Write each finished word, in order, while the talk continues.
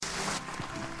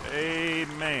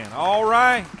Amen. All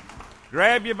right.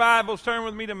 Grab your Bibles. Turn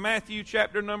with me to Matthew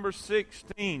chapter number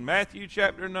 16. Matthew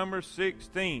chapter number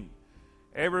 16.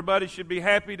 Everybody should be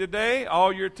happy today.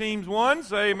 All your teams won.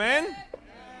 Say amen.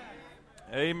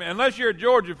 Amen. Unless you're a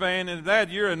Georgia fan, and that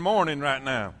you're in mourning right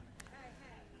now.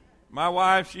 My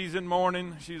wife, she's in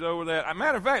mourning. She's over that. As a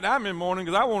matter of fact, I'm in mourning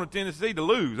because I wanted Tennessee to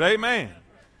lose. Amen.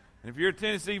 And if you're a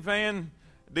Tennessee fan,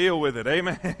 deal with it.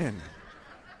 Amen.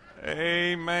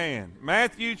 Amen.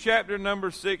 Matthew chapter number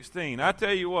 16. I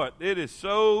tell you what, it is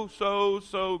so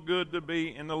good to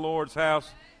be in the Lord's house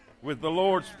with the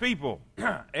Lord's people.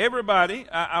 Everybody,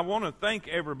 I want to thank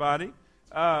everybody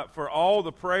for all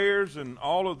the prayers and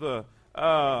all of the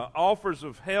offers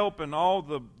of help and all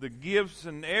the gifts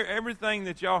and everything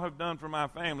that y'all have done for my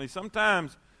family.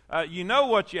 Sometimes you know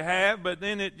what you have, but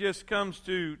then it just comes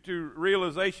to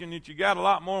realization that you got a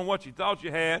lot more than what you thought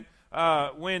you had.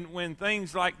 When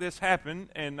things like this happen,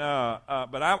 and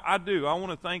but I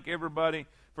want to thank everybody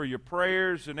for your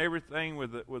prayers and everything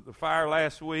with the fire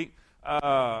last week.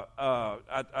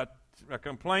 I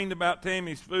complained about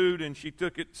Tammy's food, and she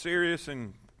took it serious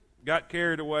and got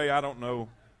carried away. I don't know.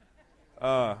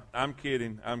 I'm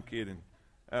kidding.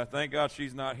 Thank God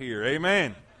she's not here.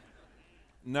 Amen.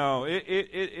 No,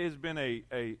 it has been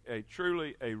a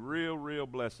truly a real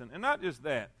blessing, and not just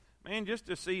that. Man, just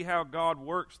to see how God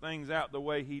works things out the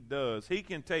way He does. He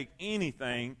can take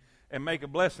anything and make a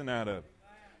blessing out of it.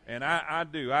 And I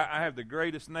do. I have the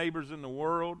greatest neighbors in the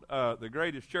world, the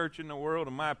greatest church in the world,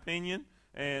 in my opinion.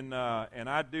 And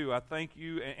I do. I thank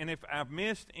you. And if I've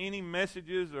missed any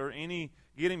messages or any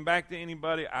getting back to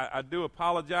anybody, I do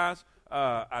apologize.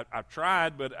 I've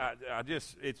tried, but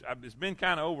it's been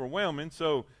kind of overwhelming.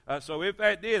 So if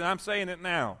that did, I'm saying it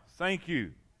now. Thank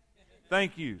you.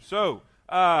 Thank you. So.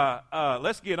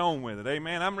 Let's get on with it.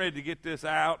 Amen. I'm ready to get this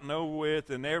out and over with,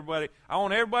 and I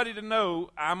want everybody to know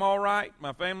I'm all right.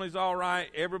 My family's all right.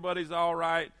 Everybody's all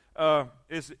right.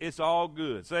 It's all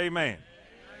good. Say amen.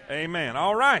 Amen.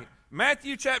 All right.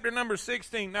 Matthew chapter number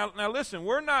 16. Now listen,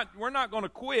 we're not going to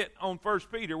quit on 1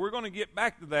 Peter. We're going to get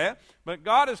back to that. But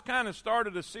God has kind of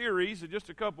started a series just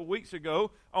a couple weeks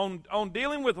ago on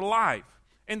dealing with life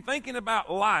and thinking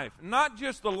about life, not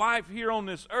just the life here on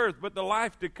this earth, but the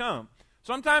life to come.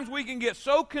 Sometimes we can get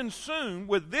so consumed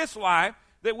with this life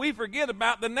that we forget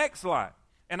about the next life.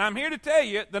 And I'm here to tell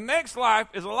you, the next life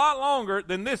is a lot longer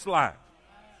than this life.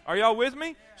 Are y'all with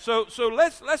me? So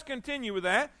let's continue with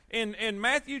that. In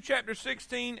Matthew chapter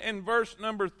 16 and verse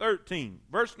number 13.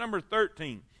 Verse number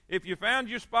 13. If you found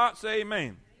your spot, say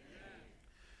amen.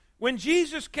 When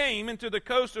Jesus came into the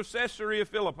coast of Caesarea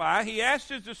Philippi, he asked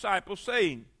his disciples,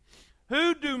 saying,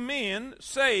 "Who do men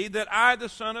say that I, the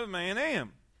Son of Man,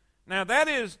 am?" Now, that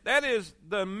is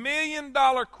the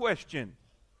million-dollar question.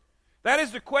 That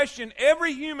is the question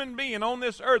every human being on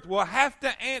this earth will have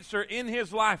to answer in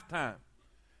his lifetime.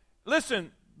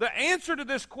 Listen, the answer to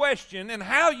this question and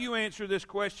how you answer this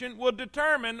question will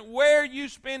determine where you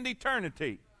spend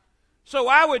eternity. So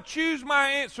I would choose my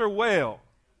answer well.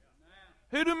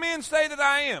 Who do men say that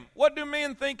I am? What do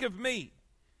men think of me?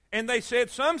 And they said,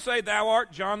 some say thou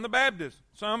art John the Baptist,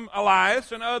 some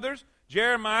Elias, and others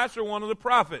Jeremiah or one of the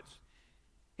prophets.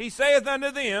 He saith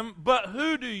unto them, "But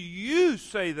who do you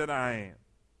say that I am?"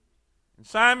 And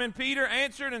Simon Peter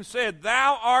answered and said,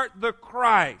 "Thou art the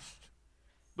Christ."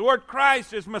 The word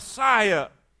Christ is Messiah,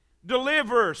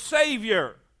 deliverer,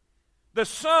 Savior, the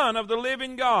Son of the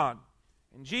living God.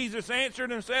 And Jesus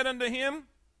answered and said unto him,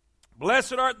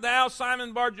 "Blessed art thou,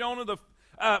 Simon Bar-Jonah,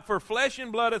 for flesh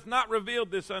and blood hath not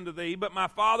revealed this unto thee, but my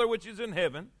Father which is in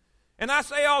heaven. And I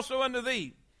say also unto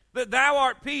thee, that thou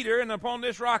art Peter, and upon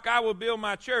this rock I will build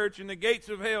my church, and the gates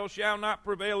of hell shall not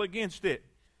prevail against it.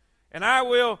 And I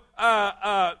will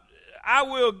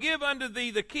give unto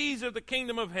thee the keys of the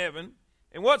kingdom of heaven,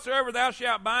 and whatsoever thou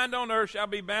shalt bind on earth shall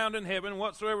be bound in heaven, and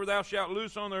whatsoever thou shalt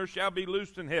loose on earth shall be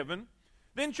loosed in heaven."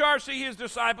 Then charged he his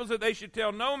disciples that they should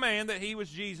tell no man that he was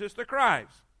Jesus the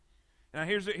Christ. Now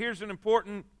here's an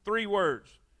important 3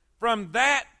 words. From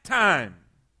that time.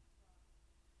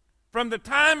 From the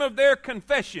time of their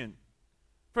confession,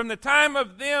 from the time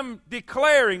of them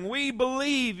declaring, "We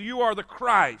believe you are the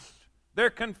Christ," their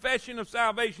confession of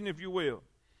salvation, if you will.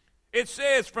 It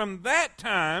says, from that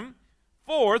time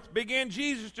forth began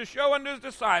Jesus to show unto his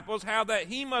disciples how that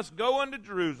he must go unto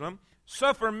Jerusalem,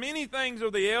 suffer many things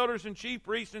of the elders and chief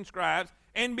priests and scribes,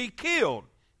 and be killed,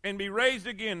 and be raised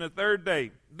again the 3rd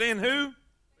day. Then who?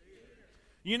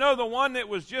 You know, the one that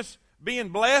was just being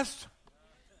blessed?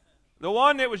 The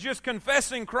one that was just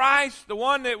confessing Christ, the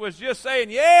one that was just saying,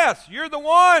 "Yes, you're the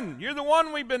one. You're the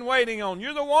one we've been waiting on.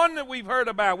 You're the one that we've heard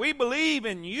about. We believe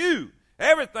in you.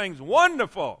 Everything's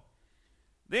wonderful."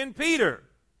 Then Peter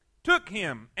took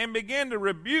him and began to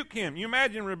rebuke him. You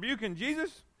imagine rebuking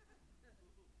Jesus?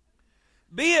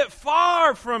 Be it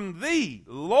far from thee,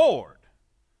 Lord.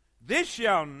 This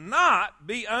shall not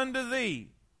be unto thee.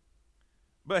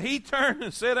 But he turned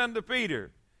and said unto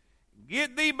Peter,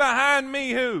 Get thee behind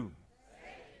me, who?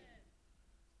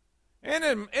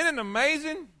 Isn't it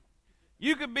amazing?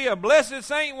 You could be a blessed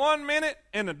saint one minute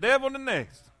and a devil the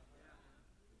next.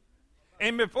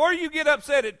 And before you get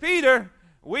upset at Peter,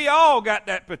 we all got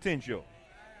that potential.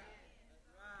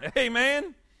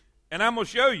 Amen? And I'm going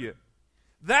to show you.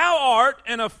 Thou art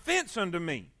an offense unto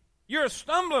me. You're a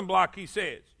stumbling block, he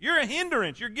says. You're a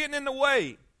hindrance. You're getting in the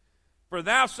way. For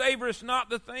thou savorest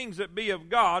not the things that be of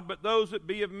God, but those that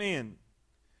be of men.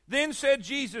 Then said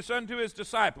Jesus unto his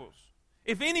disciples,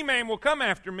 If any man will come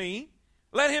after me,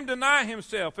 let him deny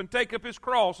himself and take up his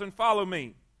cross and follow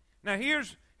me. Now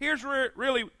here's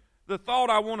really the thought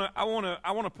I want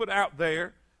to put out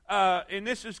there, and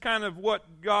this is kind of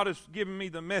what God has given me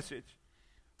the message.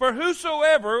 For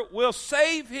whosoever will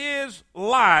save his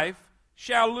life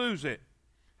shall lose it,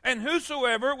 and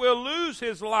whosoever will lose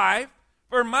his life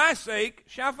for my sake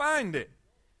shall find it.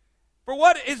 For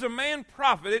what is a man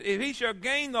profited if he shall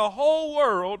gain the whole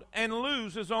world and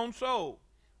lose his own soul?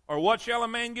 Or what shall a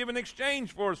man give in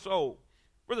exchange for a soul?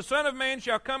 For the Son of Man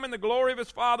shall come in the glory of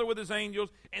his Father with his angels,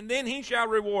 and then he shall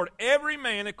reward every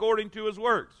man according to his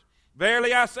works.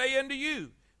 Verily I say unto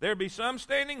you, there be some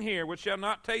standing here which shall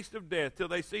not taste of death till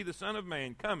they see the Son of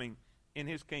Man coming in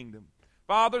his kingdom.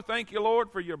 Father, thank you,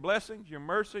 Lord, for your blessings, your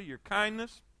mercy, your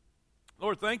kindness.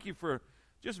 Lord, thank you for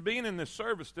just being in this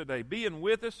service today, being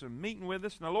with us and meeting with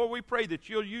us. Now, Lord, we pray that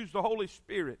you'll use the Holy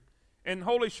Spirit. And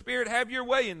Holy Spirit, have your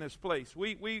way in this place.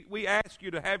 We ask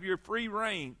you to have your free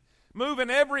reign. Move in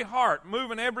every heart,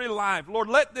 move in every life. Lord,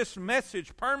 let this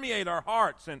message permeate our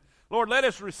hearts. And Lord, let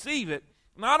us receive it.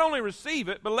 Not only receive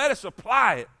it, but let us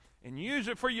apply it and use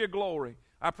it for your glory.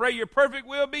 I pray your perfect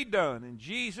will be done. In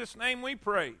Jesus' name we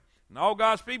pray. And all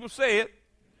God's people say it.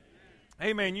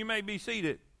 Amen. You may be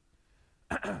seated.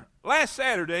 Last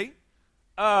Saturday,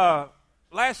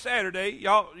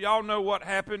 y'all know what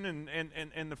happened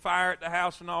and the fire at the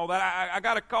house and all that. I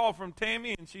got a call from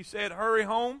Tammy, and she said, hurry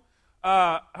home,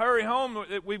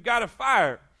 we've got a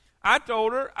fire. I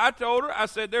told her, I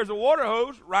said, there's a water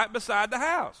hose right beside the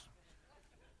house.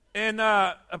 And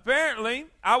apparently,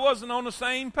 I wasn't on the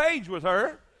same page with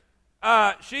her.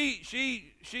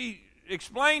 She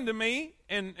explained to me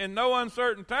in no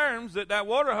uncertain terms that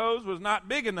water hose was not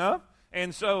big enough.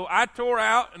 And so I tore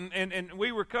out, and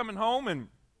we were coming home, and,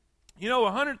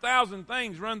 100,000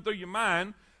 things run through your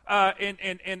mind. And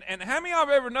how many of y'all have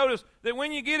ever noticed that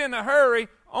when you get in a hurry,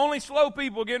 only slow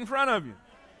people get in front of you?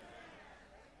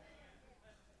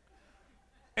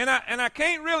 And I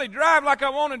can't really drive like I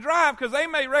want to drive because they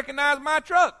may recognize my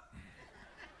truck.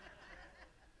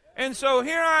 And so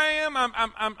here I am.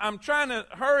 I'm trying to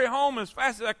hurry home as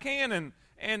fast as I can, and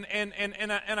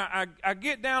I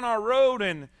get down our road,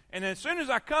 and as soon as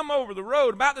I come over the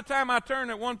road, about the time I turn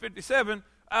at 157,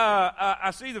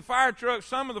 I see the fire trucks,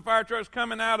 some of the fire trucks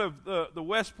coming out of the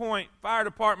West Point Fire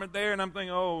Department there, and I'm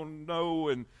thinking, oh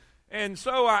no, and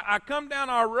so I come down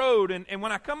our road, and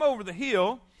when I come over the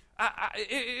hill,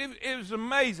 it was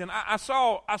amazing. I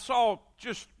saw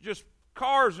just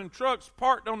cars and trucks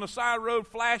parked on the side of the road,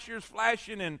 flashers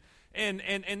flashing, and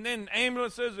then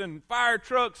ambulances and fire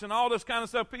trucks and all this kind of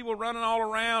stuff, people running all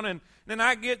around. And then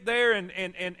I get there, and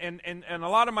a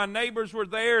lot of my neighbors were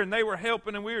there, and they were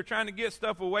helping, and we were trying to get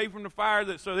stuff away from the fire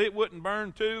so that it wouldn't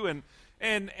burn too.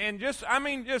 And just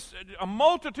a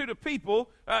multitude of people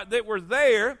that were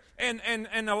there,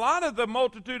 and a lot of the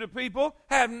multitude of people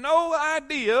have no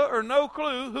idea or no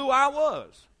clue who I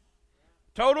was.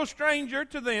 Total stranger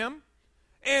to them.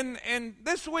 And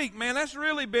this week, man, that's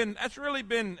really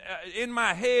been in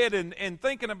my head and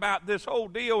thinking about this whole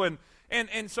deal.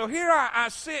 And so here I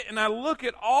sit and I look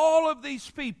at all of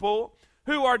these people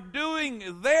who are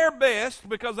doing their best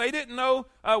because they didn't know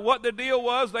what the deal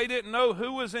was. They didn't know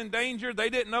who was in danger. They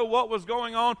didn't know what was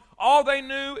going on. All they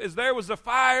knew is there was a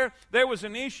fire, there was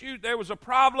an issue, there was a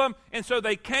problem, and so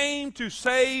they came to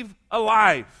save a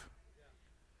life.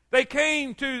 They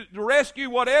came to rescue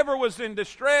whatever was in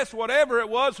distress, whatever it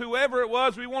was, whoever it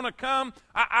was. We want to come.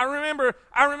 I remember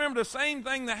the same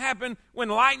thing that happened when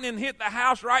lightning hit the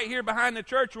house right here behind the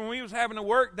church when we was having a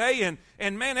work day.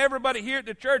 And man, everybody here at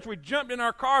the church, we jumped in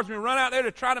our cars and we run out there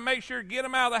to try to make sure to get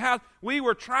them out of the house. We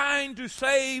were trying to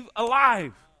save a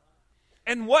life.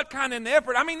 And what kind of an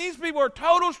effort. I mean, these people are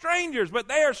total strangers, but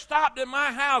they are stopped at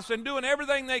my house and doing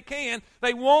everything they can.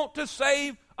 They want to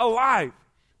save a life.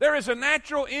 There is a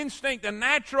natural instinct, a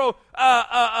natural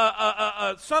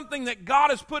something that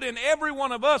God has put in every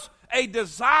one of us, a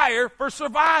desire for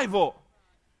survival.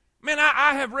 Man,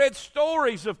 I have read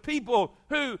stories of people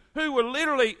who were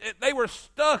literally, they were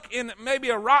stuck in maybe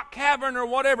a rock cavern or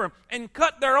whatever and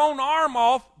cut their own arm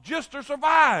off just to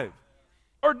survive.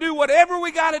 Or do whatever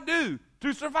we got to do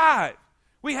to survive.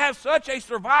 We have such a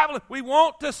survival. We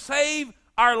want to save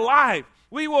our life.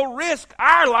 We will risk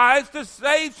our lives to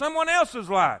save someone else's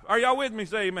life. Are y'all with me?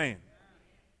 Say amen.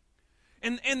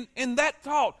 And that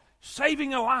thought,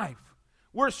 saving a life,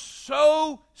 we're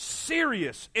so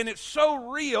serious and it's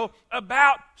so real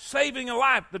about saving a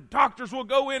life. The doctors will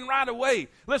go in right away.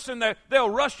 Listen, they'll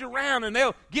rush around and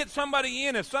they'll get somebody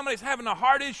in. If somebody's having a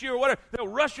heart issue or whatever, they'll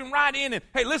rush them right in and,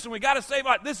 hey, listen, we got to save a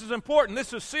life. This is important.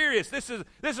 This is serious. This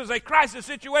is a crisis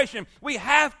situation. We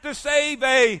have to save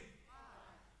a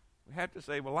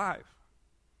life.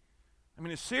 I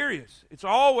mean, it's serious. It's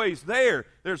always there.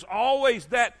 There's always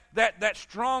that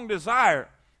strong desire.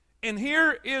 And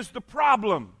here is the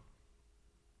problem.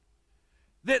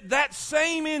 That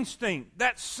same instinct,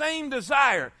 that same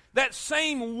desire, that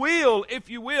same will, if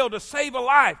you will, to save a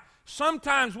life,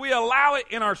 sometimes we allow it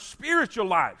in our spiritual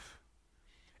life.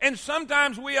 And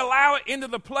sometimes we allow it into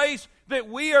the place that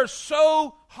we are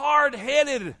so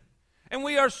hard-headed and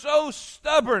we are so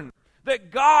stubborn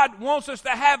that God wants us to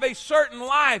have a certain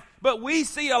life, but we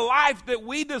see a life that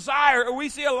we desire, or we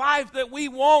see a life that we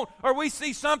want, or we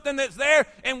see something that's there,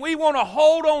 and we want to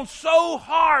hold on so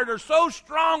hard or so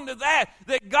strong to that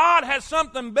God has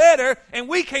something better, and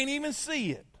we can't even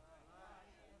see it.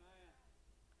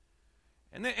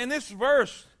 And this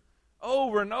verse,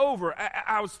 over and over,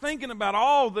 I was thinking about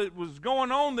all that was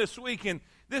going on this week, and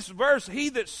this verse, he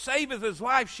that saveth his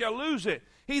life shall lose it.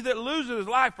 He that loseth his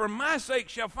life for my sake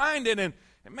shall find it. And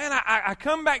man, I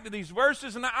come back to these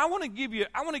verses, and I want to give you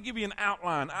an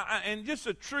outline and just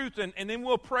a truth, and then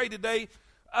we'll pray today.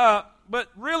 But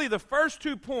really, the first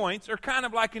 2 points are kind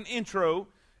of like an intro,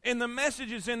 and the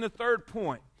message is in the third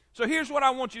point. So here's what I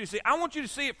want you to see. I want you to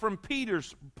see it from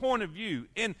Peter's point of view.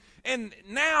 And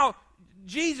now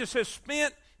Jesus has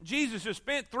spent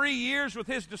 3 years with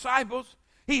his disciples.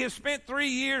 He has spent 3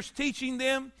 years teaching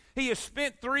them. He has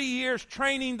spent 3 years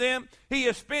training them. He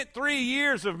has spent 3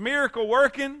 years of miracle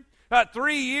working,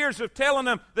 3 years of telling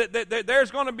them that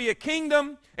there's going to be a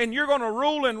kingdom and you're going to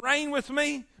rule and reign with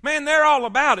me. Man, they're all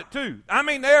about it too. I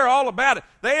mean, they're all about it.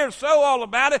 They are so all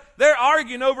about it, they're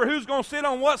arguing over who's going to sit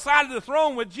on what side of the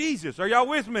throne with Jesus. Are y'all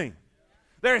with me?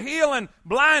 They're healing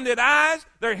blinded eyes.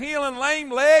 They're healing lame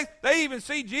legs. They even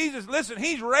see Jesus. Listen,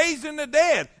 he's raising the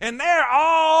dead, and they're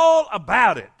all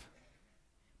about it.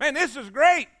 Man, this is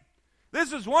great.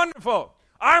 This is wonderful.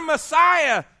 Our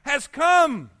Messiah has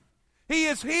come. He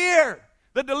is here.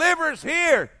 The deliverer is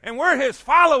here, and we're his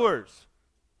followers.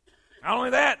 Not only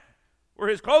that, we're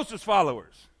his closest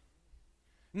followers.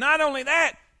 Not only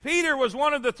that, Peter was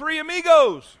one of the three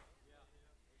amigos.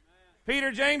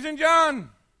 Peter, James, and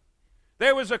John.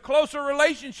 There was a closer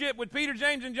relationship with Peter,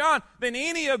 James, and John than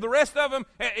any of the rest of them.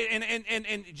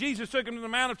 And Jesus took them to the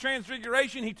Mount of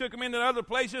Transfiguration. He took them into other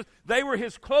places. They were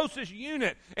his closest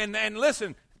unit. And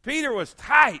listen, Peter was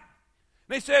tight.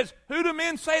 And he says, who do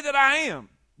men say that I am?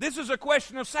 This is a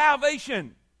question of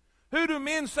salvation. Who do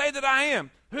men say that I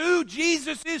am? Who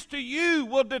Jesus is to you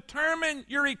will determine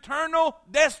your eternal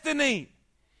destiny.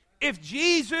 If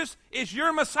Jesus is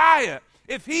your Messiah,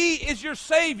 if he is your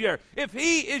Savior, if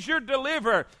he is your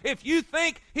deliverer, if you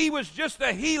think he was just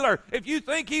a healer, if you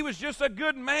think he was just a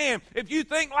good man, if you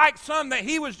think like some that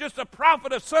he was just a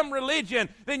prophet of some religion,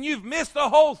 then you've missed the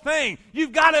whole thing.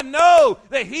 You've got to know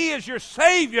that he is your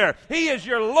Savior. He is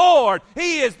your Lord.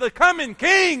 He is the coming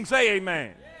King. Say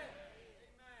amen.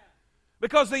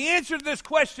 Because the answer to this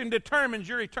question determines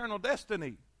your eternal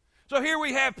destiny. So here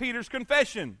we have Peter's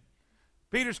confession.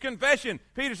 Peter's confession.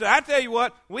 Peter said, I tell you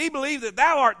what, we believe that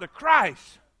thou art the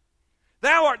Christ.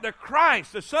 Thou art the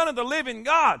Christ, the Son of the living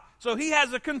God. So he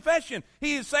has a confession.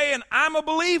 He is saying, I'm a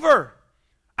believer.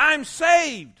 I'm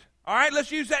saved. All right, let's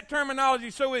use that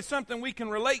terminology so it's something we can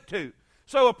relate to.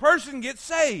 So a person gets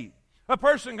saved. A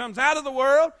person comes out of the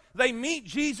world. They meet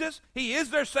Jesus. He is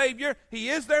their Savior. He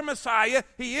is their Messiah.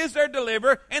 He is their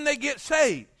deliverer. And they get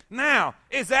saved. Now,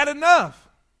 is that enough?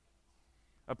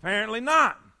 Apparently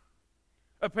not.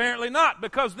 Apparently not,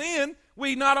 because then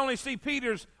we not only see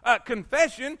Peter's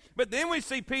confession, but then we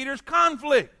see Peter's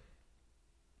conflict.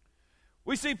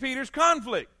 We see Peter's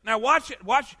conflict. Now watch it.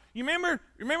 Watch. You remember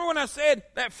when I said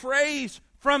that phrase,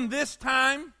 from this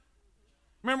time?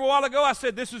 Remember a while ago I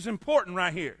said this is important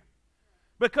right here.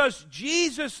 Because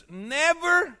Jesus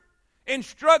never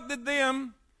instructed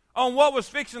them on what was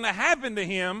fixing to happen to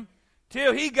him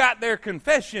till he got their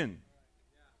confession.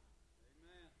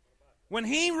 When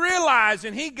he realized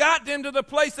and he got into the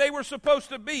place they were supposed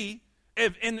to be,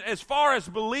 as far as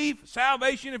belief,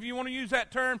 salvation, if you want to use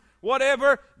that term,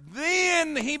 whatever,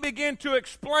 then he began to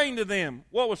explain to them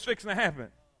what was fixing to happen.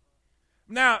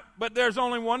 Now, but there's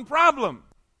only one problem.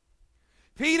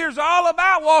 Peter's all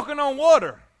about walking on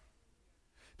water.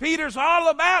 Peter's all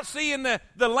about seeing the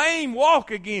lame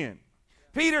walk again.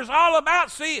 Peter's all about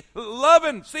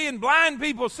seeing blind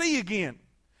people see again.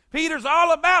 Peter's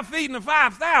all about feeding the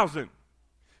 5,000.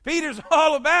 Peter's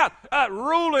all about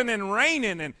ruling and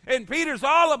reigning. And Peter's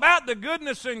all about the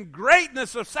goodness and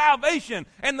greatness of salvation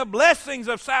and the blessings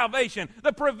of salvation,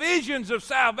 the provisions of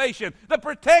salvation, the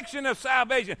protection of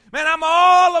salvation. Man, I'm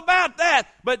all about that.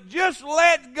 But just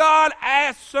let God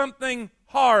ask something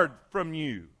hard from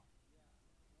you.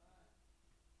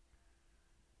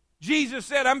 Jesus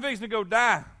said, I'm fixing to go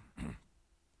die.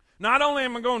 Not only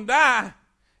am I going to die,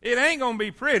 it ain't going to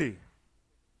be pretty.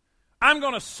 I'm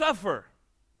going to suffer.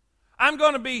 I'm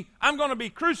going to be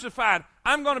crucified.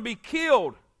 I'm going to be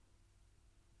killed.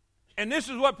 And this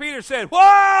is what Peter said.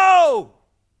 Whoa!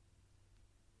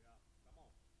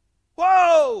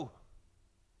 Whoa!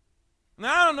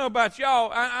 Now, I don't know about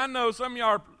y'all. I know some of y'all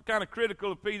are kind of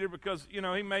critical of Peter because, he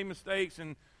made mistakes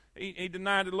and he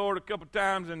denied the Lord a couple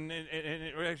times and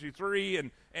actually 3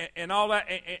 and all that.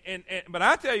 But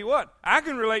I tell you what, I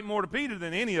can relate more to Peter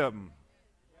than any of them.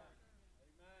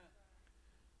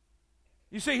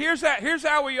 You see, here's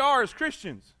how we are as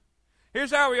Christians.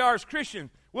 Here's how we are as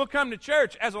Christians. We'll come to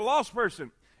church as a lost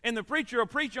person, and the preacher will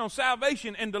preach on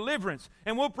salvation and deliverance,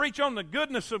 and we'll preach on the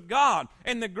goodness of God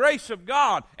and the grace of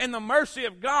God and the mercy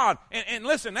of God. And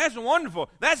listen, that's wonderful.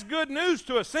 That's good news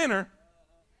to a sinner.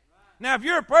 Now, if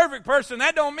you're a perfect person,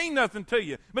 that don't mean nothing to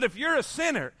you. But if you're a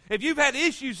sinner, if you've had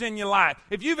issues in your life,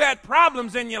 if you've had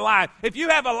problems in your life, if you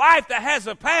have a life that has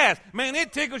a past, man,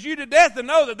 it tickles you to death to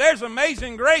know that there's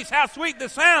amazing grace. How sweet the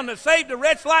sound that saved a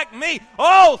wretch like me.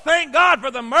 Oh, thank God for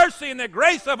the mercy and the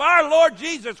grace of our Lord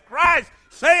Jesus Christ.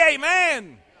 Say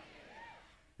amen.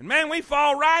 And man, we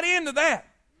fall right into that.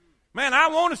 Man, I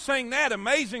want to sing that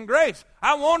Amazing Grace.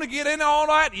 I want to get in all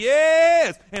that.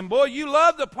 Yes. And boy, you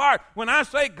love the part when I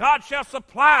say God shall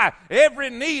supply every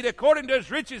need according to his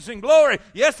riches and glory.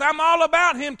 Yes, I'm all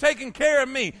about him taking care of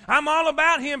me. I'm all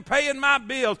about him paying my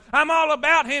bills. I'm all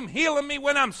about him healing me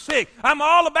when I'm sick. I'm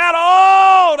all about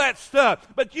all that stuff.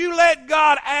 But you let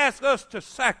God ask us to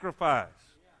sacrifice.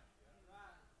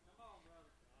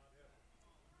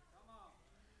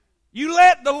 You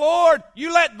let the Lord,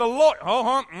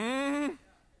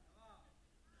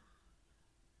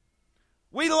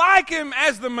 We like him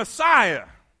as the Messiah.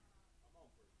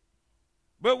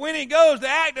 But when he goes to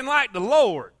acting like the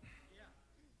Lord.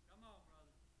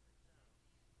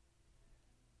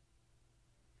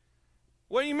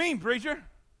 What do you mean, preacher?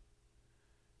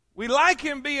 We like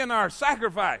him being our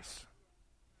sacrifice.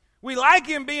 We like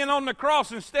him being on the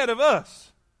cross instead of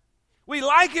us. We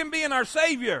like him being our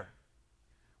Savior.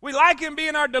 We like him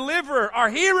being our deliverer, our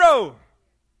hero.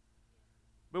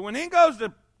 But when he goes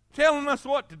to telling us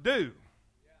what to do,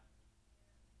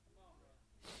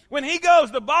 when he goes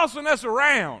to bossing us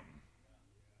around,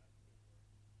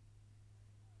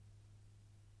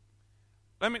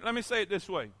 let me say it this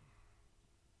way.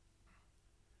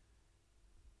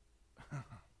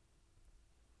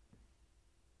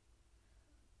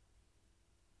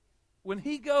 When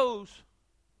he goes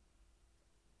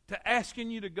to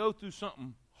asking you to go through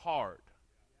something hard,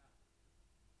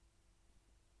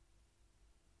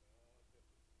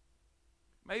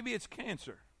 maybe it's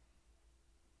cancer.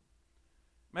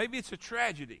 Maybe it's a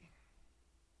tragedy.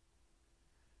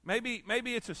 Maybe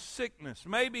it's a sickness.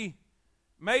 Maybe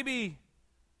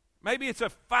it's a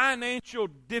financial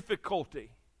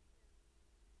difficulty.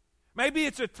 Maybe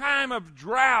it's a time of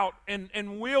drought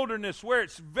and wilderness where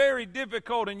it's very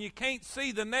difficult and you can't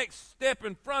see the next step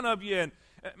in front of you. And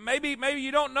maybe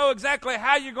you don't know exactly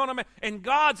how you're going to make, and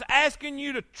God's asking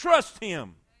you to trust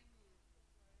him.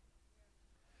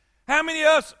 How many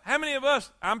of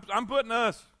us, I'm putting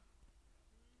us,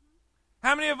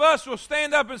 how many of us will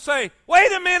stand up and say,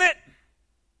 wait a minute?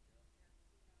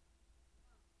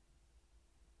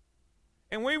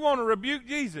 And we want to rebuke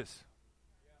Jesus.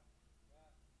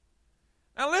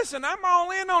 Now listen, I'm all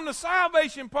in on the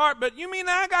salvation part, but you mean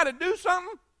I got to do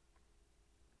something?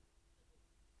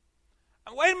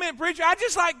 Wait a minute, preacher, I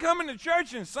just like coming to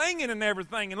church and singing and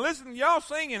everything and listening to y'all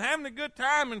sing and having a good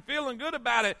time and feeling good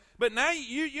about it. But now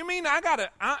you mean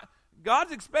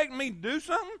God's expecting me to do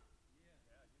something?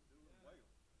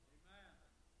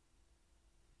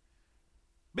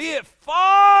 Be it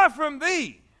far from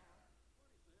thee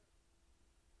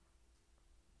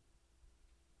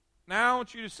Now I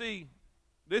want you to see,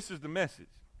 this is the message.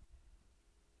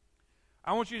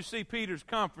 I want you to see Peter's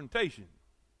confrontation.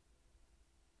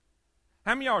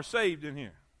 How many of y'all are saved in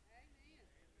here?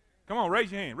 Come on, raise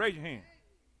your hand, raise your hand.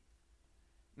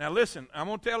 Now listen, I'm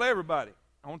going to tell everybody.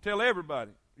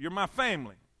 You're my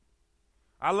family.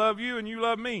 I love you and you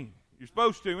love me. You're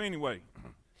supposed to anyway.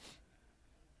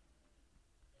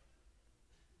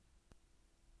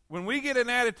 When we get an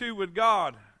attitude with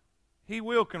God, He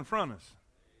will confront us.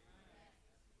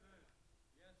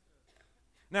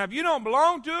 Now, if you don't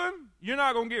belong to Him, you're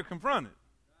not going to get confronted.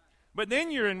 But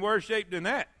then you're in worse shape than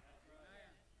that.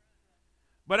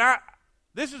 But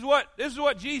this is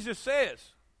what Jesus says.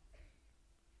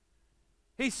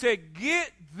 He said,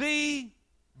 "Get thee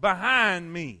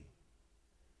behind me,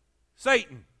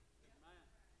 Satan."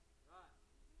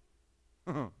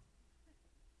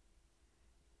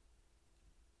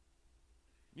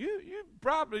 You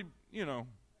probably,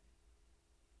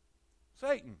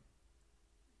 Satan.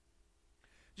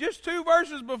 Just 2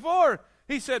 verses before,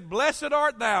 he said, "Blessed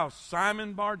art thou,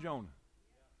 Simon Bar-Jonah."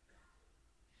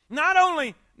 Not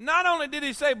only did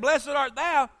he say, "Blessed art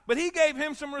thou," but he gave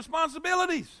him some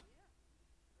responsibilities.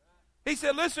 He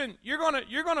said, "Listen, you're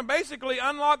gonna basically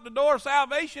unlock the door of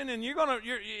salvation, and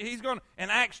he's gonna." In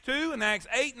Acts 2, in Acts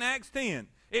 8, and Acts 10,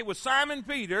 it was Simon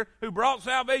Peter who brought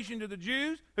salvation to the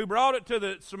Jews, who brought it to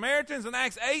the Samaritans in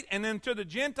Acts 8, and then to the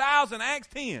Gentiles in Acts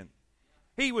 10.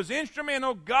 He was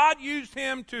instrumental. God used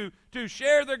him to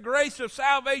share the grace of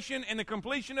salvation and the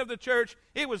completion of the church.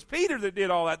 It was Peter that did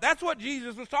all that. That's what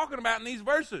Jesus was talking about in these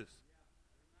verses.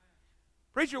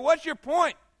 Preacher, what's your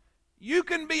point? You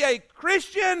can be a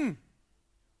Christian.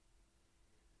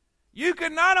 You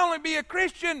can not only be a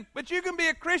Christian, but you can be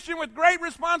a Christian with great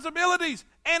responsibilities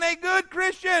and a good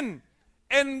Christian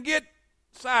and get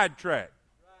sidetracked.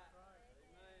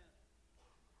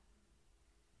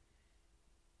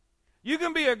 You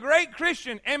can be a great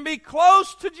Christian and be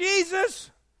close to Jesus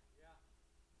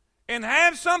and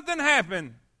have something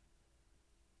happen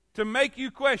to make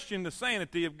you question the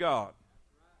sanity of God.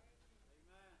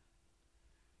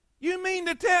 You mean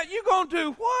to tell, you going to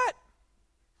do what?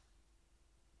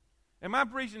 Am I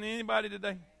preaching to anybody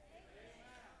today?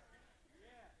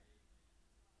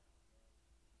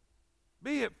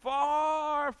 Be it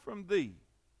far from thee.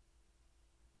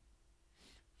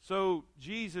 So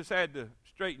Jesus had to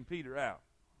straighten Peter out.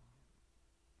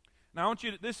 Now I want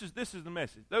you to, this is the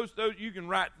message. Those you can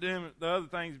write them the other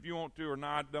things if you want to or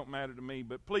not, it don't matter to me,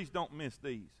 but please don't miss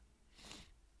these.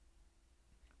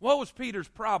 What was Peter's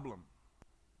problem?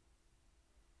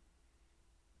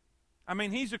 I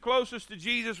mean, he's the closest to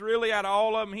Jesus really out of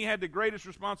all of them. He had the greatest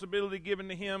responsibility given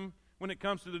to him when it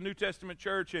comes to the New Testament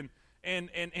church, and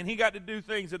he got to do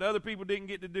things that other people didn't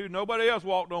get to do. Nobody else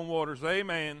walked on waters.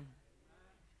 Amen.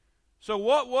 So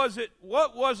what was it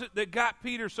that got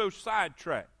Peter so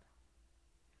sidetracked?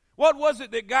 What was it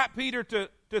that got Peter to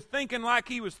thinking like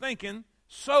he was thinking,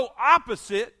 so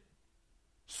opposite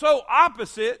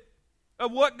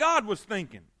of what God was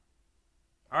thinking?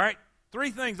 All right, 3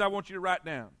 things I want you to write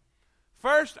down.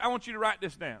 First, I want you to write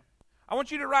this down. I want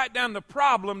you to write down the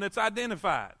problem that's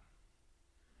identified.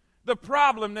 The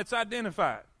problem that's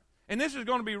identified. And this is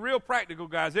going to be real practical,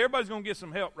 guys. Everybody's going to get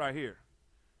some help right here.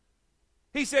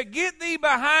 He said, "Get thee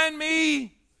behind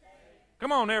me."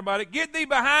 Come on, everybody. Get thee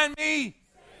behind me.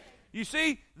 You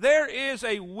see, there is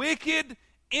a wicked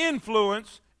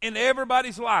influence in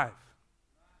everybody's life.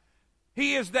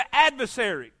 He is the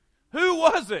adversary. Who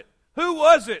was it? Who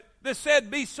was it that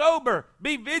said, "Be sober,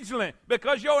 be vigilant,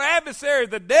 because your adversary,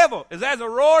 the devil, is as a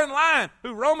roaring lion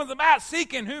who roameth about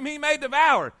seeking whom he may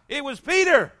devour"? It was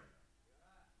Peter.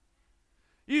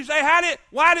 You say,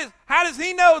 how does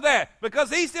he know that? Because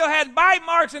he still had bite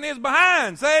marks in his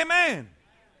behind. Say amen.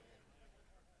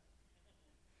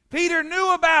 Peter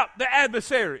knew about the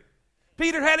adversary.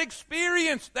 Peter had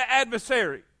experienced the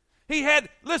adversary. He had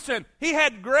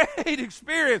great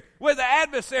experience with the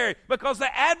adversary because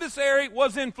the adversary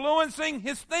was influencing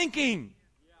his thinking.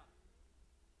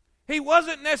 He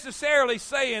wasn't necessarily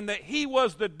saying that he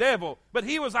was the devil, but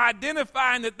he was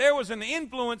identifying that there was an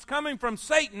influence coming from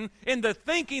Satan in the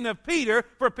thinking of Peter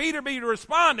for Peter to be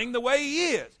responding the way he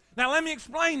is. Now let me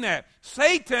explain that.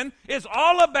 Satan is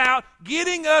all about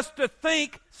getting us to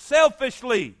think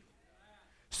selfishly.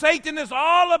 Satan is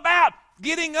all about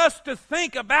getting us to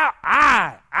think about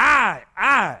I.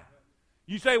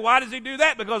 You say, why does he do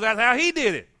that? Because that's how he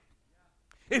did it.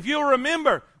 If you'll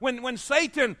remember, when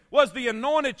Satan was the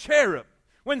anointed cherub,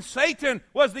 when Satan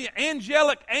was the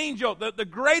angelic angel, the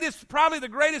greatest, probably the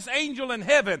greatest angel in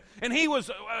heaven, and he was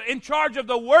in charge of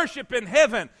the worship in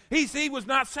heaven, he was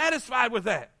not satisfied with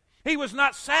that. He was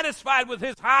not satisfied with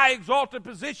his high exalted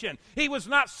position. He was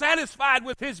not satisfied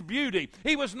with his beauty.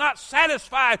 He was not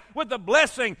satisfied with the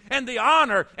blessing and the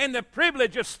honor and the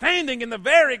privilege of standing in the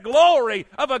very glory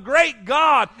of a great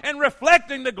God and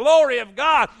reflecting the glory of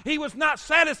God. He was not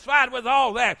satisfied with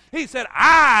all that. He said,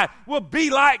 I will be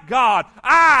like God.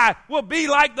 I will be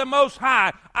like the Most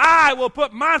High. I will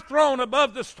put my throne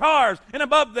above the stars and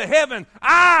above the heaven.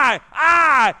 I.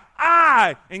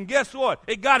 And guess what?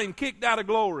 It got him kicked out of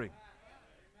glory.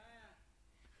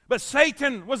 But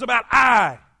Satan was about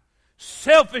I.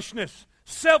 Selfishness.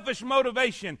 Selfish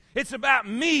motivation. It's about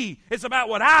me. It's about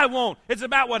what I want. It's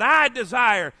about what I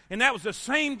desire. And that was the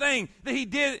same thing that he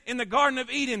did in the Garden of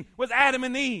Eden with Adam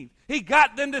and Eve. He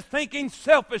got them to thinking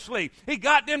selfishly. He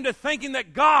got them to thinking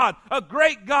that God, a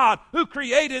great God who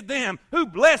created them, who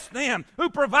blessed them, who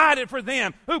provided for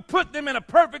them, who put them in a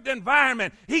perfect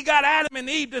environment. He got Adam and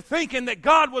Eve to thinking that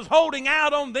God was holding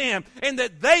out on them and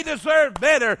that they deserved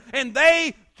better. And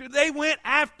they went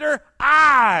after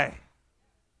I.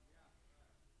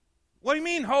 What do you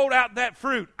mean hold out that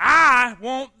fruit? I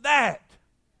want that.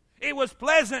 It was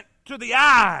pleasant to the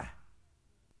eye.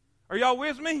 Are y'all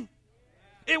with me?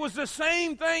 It was the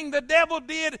same thing the devil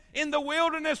did in the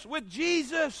wilderness with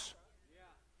Jesus.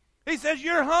 He says,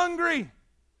 you're hungry.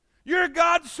 You're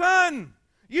God's son.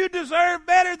 You deserve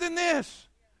better than this.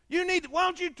 Why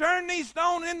don't you turn these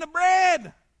stones into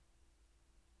bread?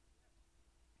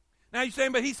 Now you're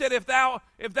saying, but he said, if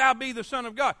thou be the Son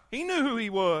of God. He knew who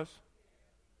he was.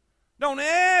 Don't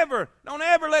ever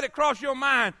let it cross your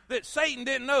mind that Satan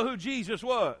didn't know who Jesus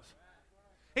was.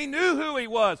 He knew who he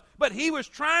was, but he was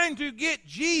trying to get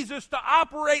Jesus to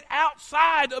operate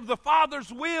outside of the Father's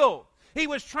will. He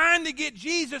was trying to get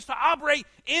Jesus to operate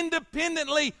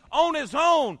independently on his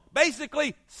own,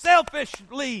 basically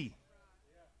selfishly.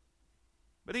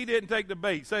 But he didn't take the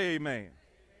bait. Say amen.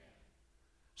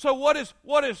 So what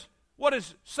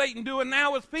is Satan doing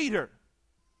now with Peter?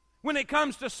 When it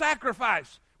comes to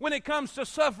sacrifice, when it comes to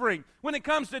suffering, when it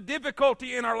comes to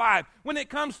difficulty in our life, when it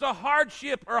comes to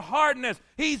hardship or hardness,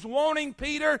 he's wanting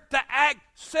Peter to act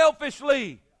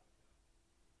selfishly.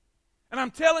 And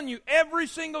I'm telling you, every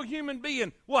single human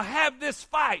being will have this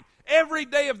fight every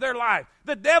day of their life.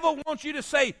 The devil wants you to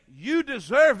say, you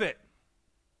deserve it.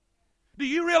 Do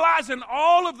you realize in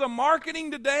all of the marketing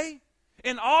today,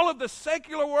 in all of the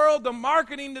secular world, the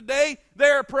marketing today,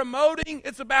 they're promoting,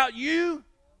 it's about you?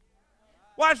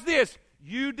 Watch this.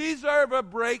 You deserve a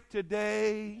break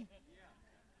today.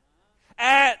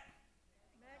 I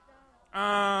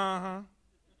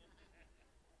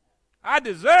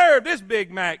deserve this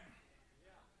Big Mac.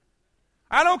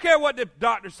 I don't care what the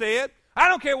doctor said. I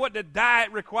don't care what the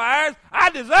diet requires. I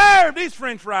deserve these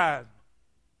French fries.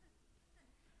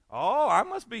 Oh, I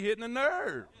must be hitting a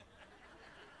nerve.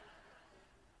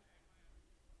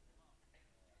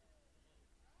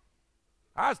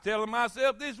 I was telling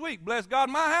myself this week, bless God,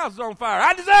 my house is on fire.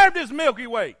 I deserve this Milky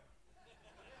Way.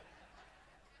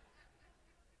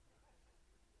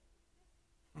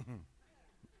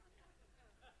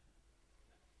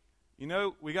 You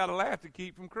know, we got to laugh to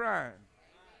keep from crying.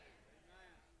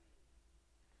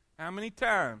 How many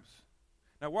times?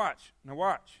 Now watch.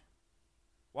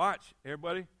 Watch,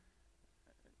 everybody.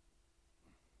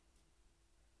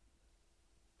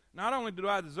 Not only do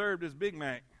I deserve this Big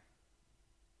Mac,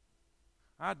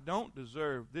 I don't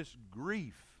deserve this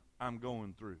grief I'm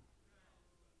going through.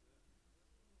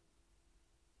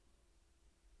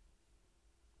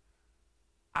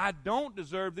 I don't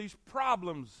deserve these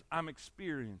problems I'm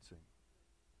experiencing.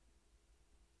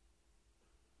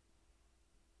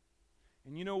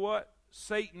 And you know what?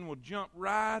 Satan will jump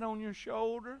right on your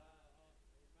shoulder.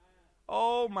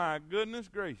 Oh my goodness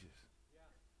gracious.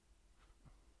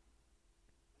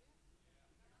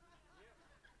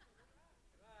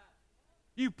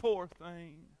 You poor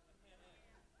thing.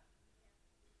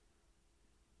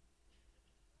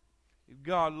 If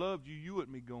God loved you, you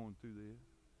wouldn't be going through this.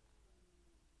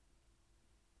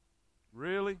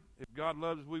 Really? If God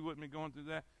loved us, we wouldn't be going through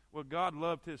that? Well, God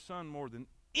loved his son more than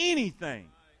anything.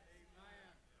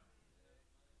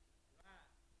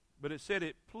 But it said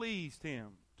it pleased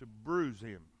him to bruise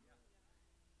him.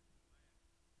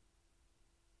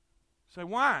 So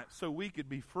why? So we could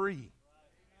be free.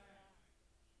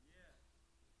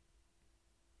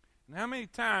 And how many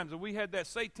times have we had that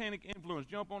satanic influence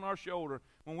jump on our shoulder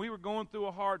when we were going through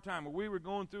a hard time, or we were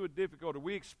going through a difficulty,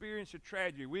 we experienced a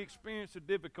tragedy, we experienced a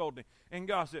difficulty, and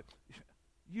God said,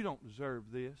 you don't deserve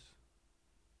this.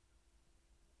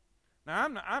 Now,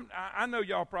 I know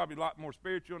y'all probably a lot more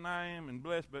spiritual than I am and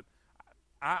blessed, but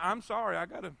I'm sorry, I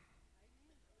got to.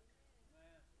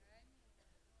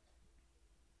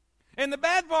 And the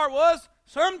bad part was,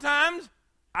 sometimes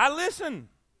I listen.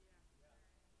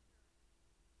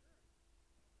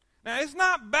 Now, it's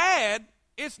not bad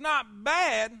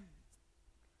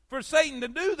for Satan to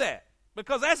do that,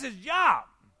 because that's his job,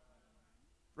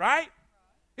 right?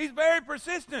 He's very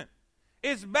persistent.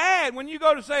 It's bad when you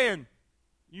go to saying,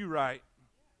 "You right."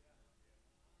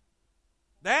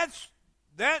 That's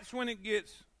when it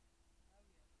gets.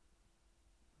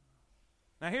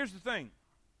 Now, here's the thing.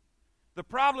 The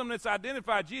problem that's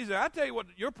identified Jesus, I tell you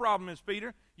what your problem is,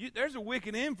 Peter. There's a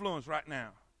wicked influence right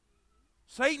now.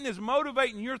 Satan is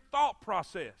motivating your thought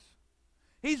process.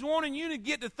 He's wanting you to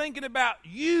get to thinking about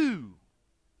you.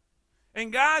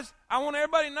 And guys, I want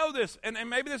everybody to know this, and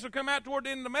maybe this will come out toward the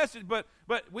end of the message, but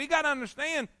we got to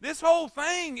understand, this whole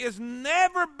thing has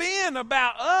never been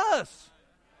about us.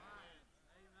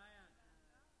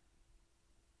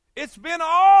 It's been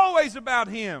always about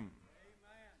him.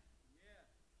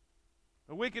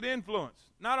 A wicked influence.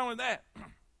 Not only that.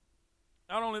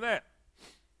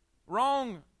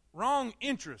 Wrong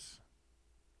interests.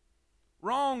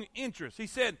 Wrong interests. He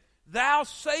said, "Thou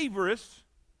savorest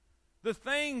the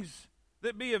things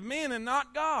that be of men and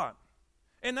not God."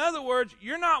 In other words,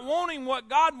 you're not wanting what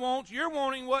God wants, you're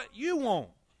wanting what you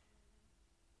want.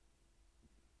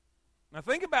 Now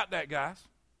think about that, guys.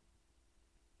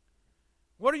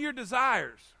 What are your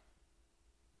desires?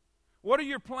 What are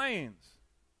your plans?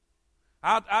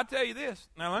 I'll tell you this.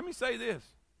 Now let me say this.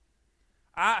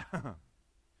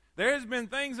 There has been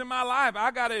things in my life I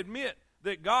got to admit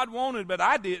that God wanted, but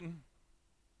I didn't.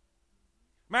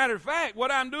 Matter of fact,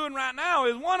 what I'm doing right now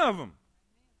is one of them.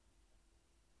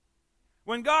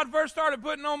 When God first started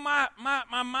putting on my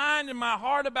mind and my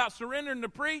heart about surrendering to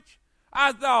preach,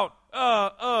 I thought,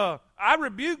 I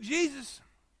rebuked Jesus.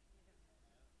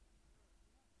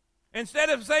 Instead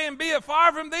of saying, "Be it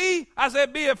far from thee," I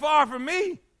said, "Be it far from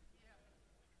me."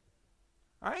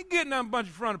 I ain't getting up a bunch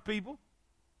in front of people.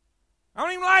 I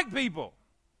don't even like people.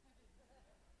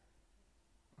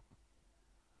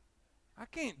 I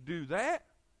can't do that.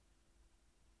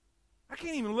 I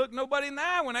can't even look nobody in the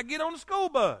eye when I get on the school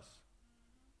bus.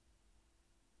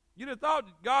 You'd have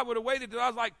thought God would have waited till I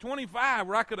was like 25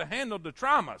 where I could have handled the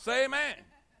trauma. Say amen.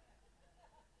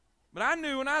 But I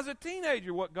knew when I was a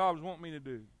teenager what God was wanting me to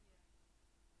do.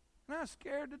 And I was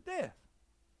scared to death.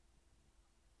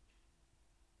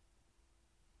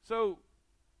 So,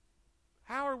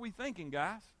 how are we thinking,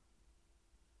 guys?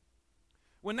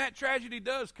 When that tragedy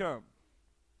does come,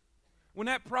 when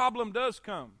that problem does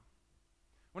come,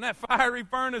 when that fiery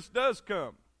furnace does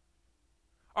come,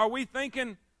 are we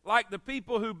thinking like the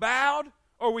people who bowed,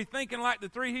 or are we thinking like the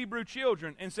 3 Hebrew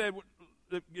children and said,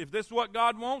 "If this is what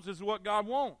God wants, this is what God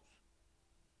wants"?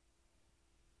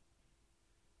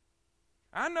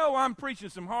 I know I'm preaching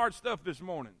some hard stuff this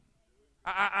morning.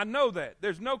 I know that.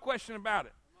 There's no question about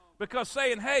it. Because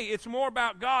saying, "Hey, it's more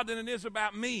about God than it is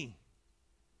about me."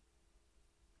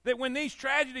 That when these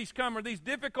tragedies come, or these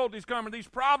difficulties come, or these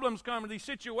problems come, or these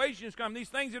situations come, these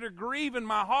things that are grieving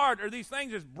my heart, or these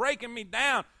things that's breaking me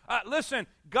down, listen,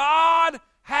 God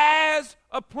has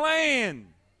a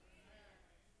plan.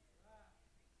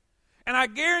 And I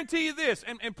guarantee you this,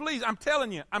 and please, I'm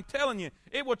telling you,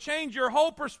 it will change your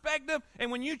whole perspective,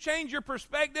 and when you change your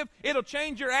perspective, it'll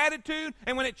change your attitude,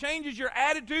 and when it changes your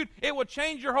attitude, it will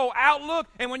change your whole outlook,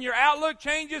 and when your outlook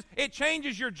changes, it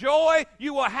changes your joy.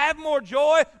 You will have more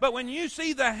joy, but when you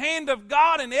see the hand of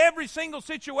God in every single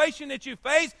situation that you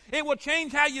face, it will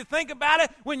change how you think about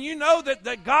it. When you know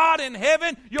that God in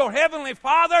heaven, your heavenly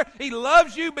Father, He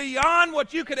loves you beyond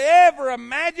what you could ever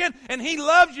imagine, and He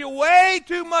loves you way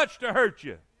too much to hurt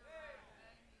you.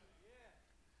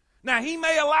 Now, He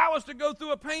may allow us to go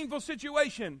through a painful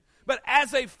situation, but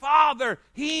as a father,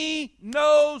 He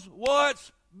knows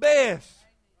what's best.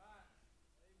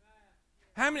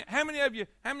 How many of you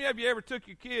ever took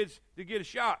your kids to get a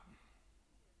shot?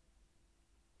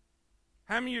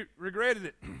 How many of you regretted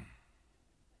it?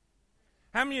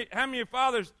 How many of your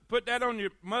fathers put that on your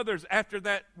mothers after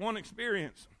that one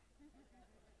experience?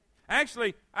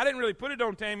 Actually, I didn't really put it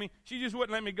on Tammy. She just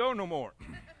wouldn't let me go no more.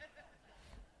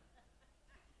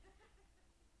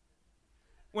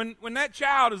 When that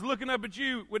child is looking up at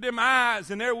you with them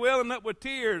eyes and they're welling up with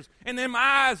tears, and them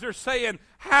eyes are saying,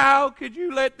 "How could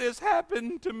you let this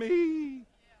happen to me?"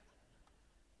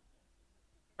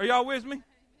 Are y'all with me?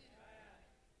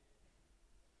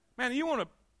 Man, you want to,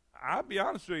 I'll be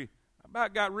honest with you, I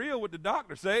about got real with the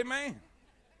doctor. Say amen.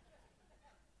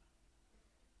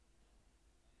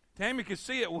 Tammy could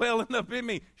see it welling up in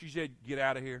me. She said, "Get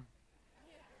out of here."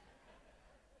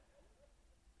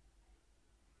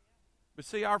 But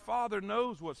see, our Father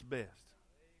knows what's best.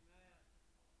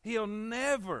 He'll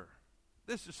never,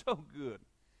 this is so good,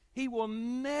 He will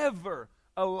never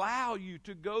allow you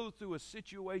to go through a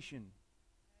situation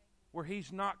where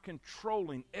He's not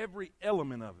controlling every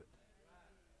element of it.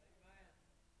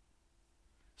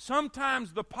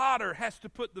 Sometimes the potter has to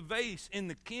put the vase in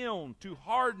the kiln to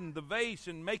harden the vase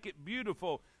and make it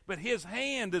beautiful, but His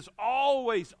hand is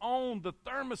always on the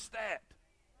thermostat.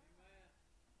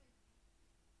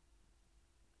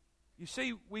 You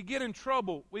see, we get in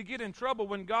trouble. We get in trouble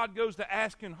when God goes to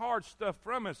asking hard stuff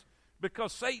from us,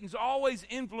 because Satan's always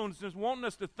influencing us, wanting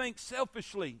us to think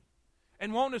selfishly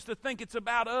and wanting us to think it's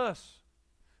about us.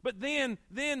 But then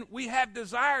we have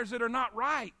desires that are not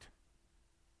right.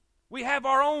 We have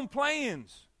our own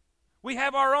plans. We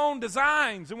have our own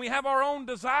designs, and we have our own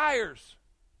desires.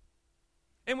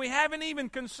 And we haven't even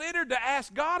considered to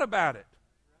ask God about it.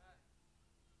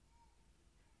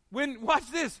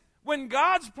 Watch this. When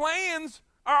God's plans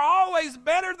are always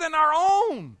better than our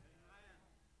own.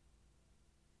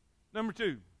 Number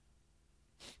 2,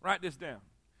 write this down.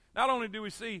 Not only do we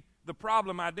see the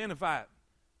problem identified,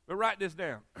 but write this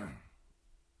down.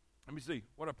 Let me see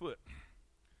what I put.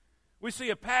 We see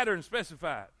a pattern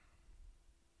specified.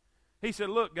 He said,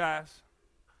 look, guys,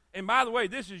 and by the way,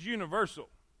 this is universal.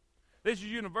 This is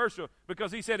universal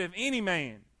because He said, if any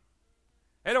man,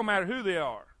 it don't matter who they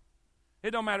are.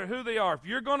 It don't matter who they are. If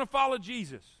you're going to follow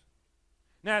Jesus,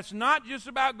 now it's not just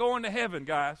about going to heaven,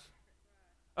 guys.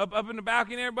 Up in the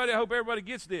balcony, everybody, I hope everybody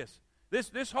gets this.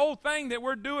 This whole thing that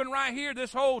we're doing right here,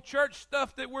 this whole church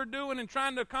stuff that we're doing and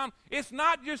trying to come, it's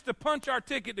not just to punch our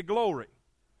ticket to glory.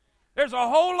 There's a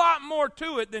whole lot more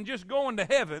to it than just going to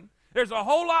heaven. There's a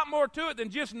whole lot more to it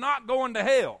than just not going to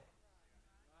hell.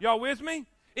 Y'all with me?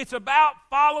 It's about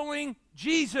following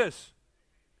Jesus.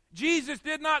 Jesus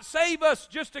did not save us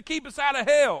just to keep us out of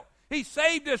hell. He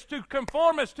saved us to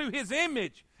conform us to His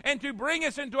image and to bring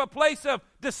us into a place of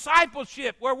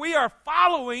discipleship where we are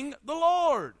following the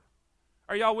Lord.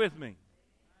 Are y'all with me?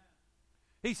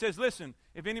 He says, listen,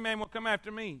 if any man will come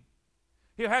after me,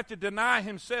 he'll have to deny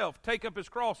himself, take up his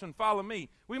cross, and follow me.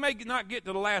 We may not get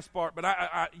to the last part,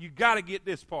 but you got to get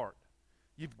this part.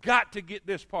 You've got to get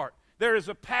this part. There is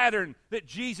a pattern that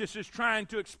Jesus is trying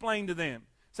to explain to them,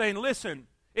 saying, listen,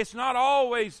 it's not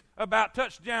always about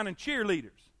touchdown and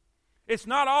cheerleaders. It's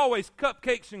not always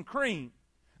cupcakes and cream.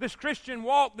 This Christian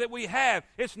walk that we have,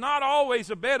 it's not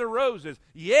always a bed of roses.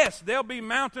 Yes, there'll be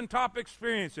mountaintop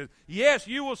experiences. Yes,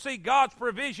 you will see God's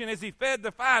provision as He fed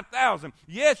the 5,000.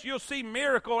 Yes, you'll see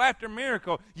miracle after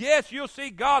miracle. Yes, you'll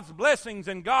see God's blessings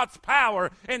and God's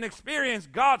power and experience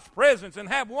God's presence and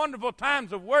have wonderful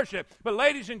times of worship. But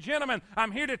ladies and gentlemen,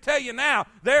 I'm here to tell you now,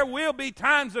 there will be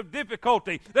times of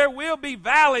difficulty. There will be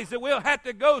valleys that we'll have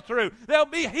to go through. There'll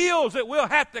be hills that we'll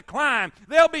have to climb.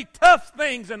 There'll be tough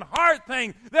things and hard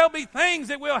things. There'll be things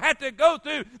that we'll have to go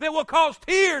through that will cause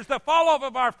tears to fall off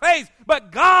of our face,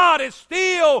 but God is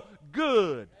still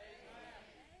good.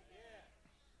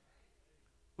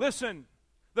 Listen,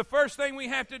 the first thing we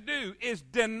have to do is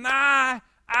deny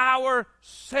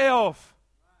ourselves.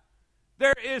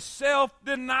 There is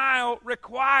self-denial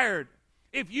required.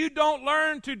 If you don't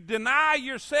learn to deny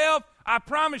yourself, I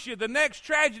promise you the next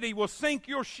tragedy will sink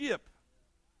your ship.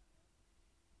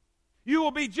 You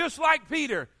will be just like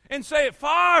Peter and say,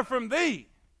 far from thee.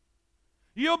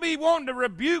 You'll be wanting to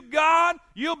rebuke God.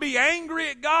 You'll be angry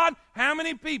at God. How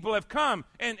many people have come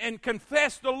and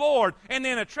confessed the Lord, and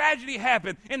then a tragedy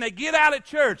happened, and they get out of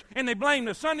church, and they blame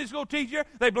the Sunday school teacher,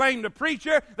 they blame the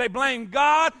preacher, they blame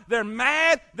God, they're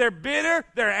mad, they're bitter,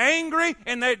 they're angry,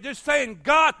 and they're just saying,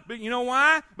 God, but you know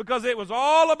why? Because it was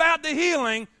all about the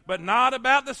healing, but not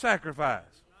about the sacrifice.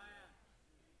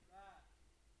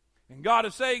 And God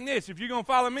is saying this, if you're going to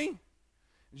follow me,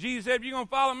 Jesus said, if you're going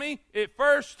to follow me, it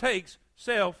first takes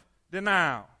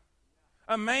self-denial.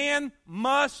 A man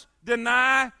must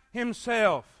deny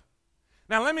himself.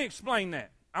 Now, let me explain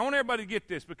that. I want everybody to get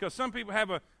this because some people have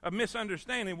a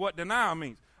misunderstanding of what denial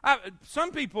means.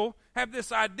 Some people have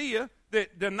this idea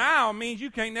that denial means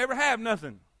you can't never have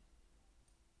nothing.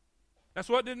 That's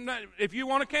what, if you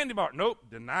want a candy bar, nope,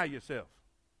 deny yourself.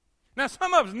 Now,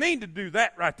 some of us need to do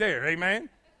that right there, amen?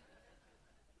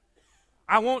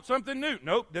 I want something new.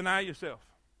 Nope, deny yourself.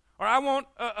 Or I want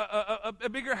a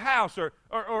bigger house or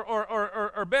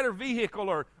better vehicle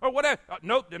or whatever.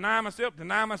 Nope, deny myself.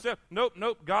 Nope.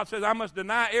 God says I must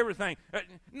deny everything.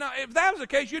 No, if that was the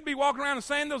case, you'd be walking around in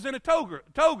sandals and a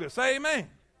toga. Say amen.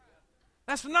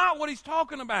 That's not what he's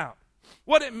talking about.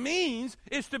 What it means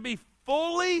is to be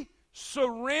fully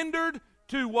surrendered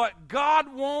to what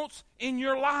God wants in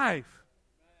your life.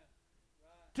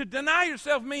 To deny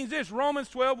yourself means this, Romans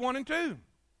 12, 1 and 2.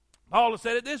 Paul has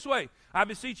said it this way: I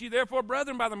beseech you, therefore,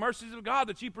 brethren, by the mercies of God,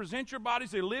 that ye present your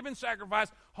bodies a living sacrifice,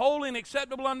 holy and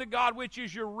acceptable unto God, which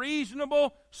is your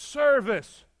reasonable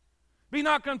service. Be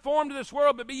not conformed to this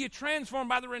world, but be ye transformed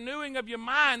by the renewing of your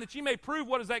mind, that ye may prove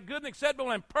what is that good and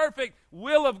acceptable and perfect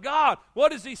will of God.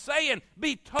 What is he saying?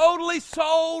 Be totally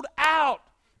sold out.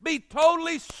 Be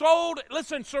totally sold,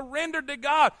 listen, surrendered to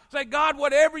God. Say, God,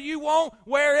 whatever you want,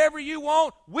 wherever you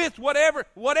want, with whatever,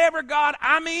 God,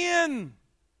 I'm in.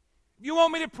 If you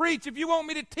want me to preach, if you want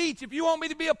me to teach, if you want me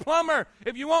to be a plumber,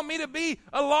 if you want me to be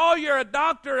a lawyer, a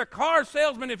doctor, a car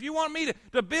salesman, if you want me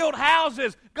to build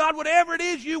houses, God, whatever it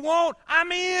is you want,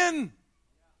 I'm in.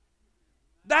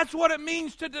 That's what it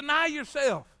means to deny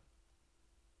yourself.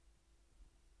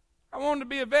 I wanted to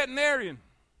be a veterinarian.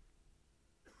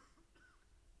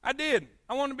 I did.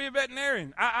 I wanted to be a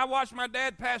veterinarian. I watched my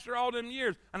dad pastor all them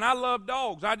years, and I love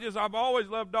dogs. I've always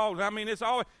loved dogs. I mean, it's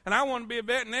always, and I wanted to be a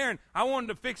veterinarian. I wanted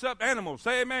to fix up animals.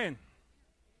 Say amen.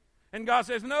 And God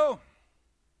says, no,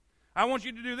 I want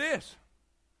you to do this.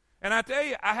 And I tell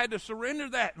you, I had to surrender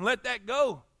that and let that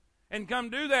go and come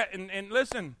do that. And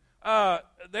listen, God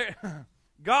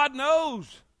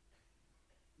knows.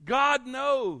 God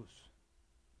knows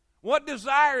what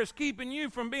desire is keeping you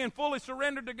from being fully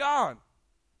surrendered to God.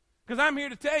 Because I'm here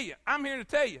to tell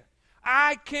you,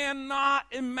 I cannot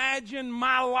imagine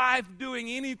my life doing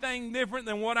anything different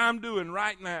than what I'm doing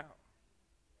right now.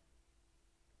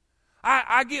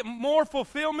 I get more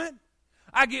fulfillment,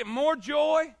 I get more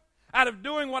joy out of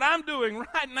doing what I'm doing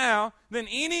right now than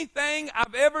anything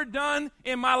I've ever done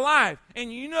in my life.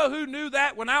 And you know who knew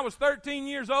that when I was 13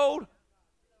 years old?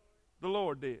 The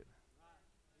Lord did.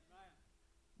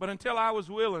 But until I was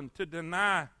willing to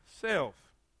deny self,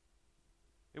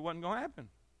 it wasn't going to happen.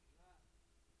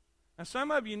 Now,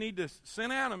 some of you need to sit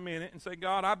down a minute and say,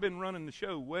 God, I've been running the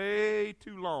show way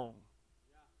too long.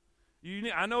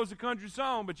 I know it's a country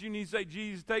song, but you need to say,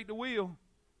 Jesus, take the wheel.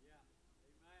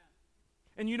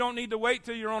 And you don't need to wait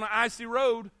till you're on an icy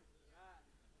road.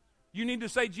 You need to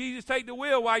say, Jesus, take the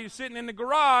wheel while you're sitting in the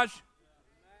garage.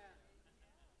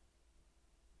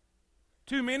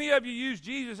 Too many of you use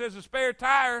Jesus as a spare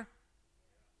tire.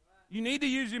 You need to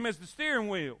use him as the steering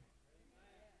wheel.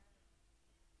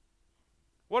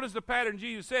 What is the pattern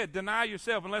Jesus said? Deny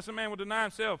yourself. Unless a man will deny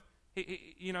himself,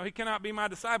 he cannot be my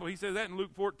disciple. He says that in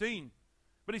Luke 14.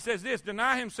 But he says this,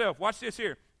 deny himself. Watch this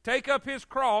here. Take up his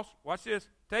cross. Watch this.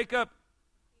 Take up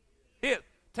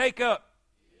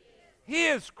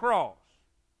his cross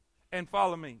and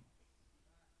follow me.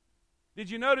 Did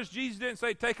you notice Jesus didn't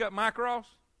say, take up my cross?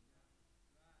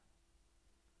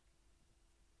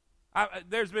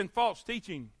 There's been false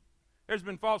teaching. There's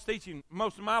been false teaching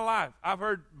most of my life. I've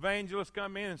heard evangelists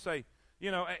come in and say,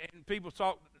 and people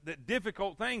talk that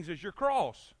difficult things is your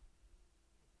cross.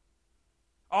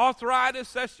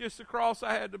 Arthritis, that's just the cross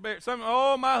I had to bear.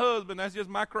 My husband, that's just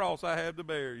my cross I have to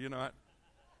bear,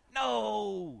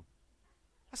 No,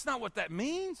 that's not what that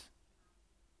means.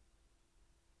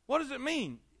 What does it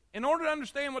mean? In order to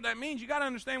understand what that means, you got to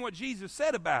understand what Jesus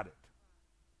said about it.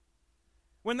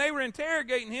 When they were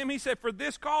interrogating him, he said, for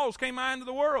this cause came I into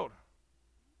the world.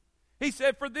 He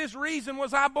said, for this reason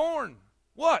was I born.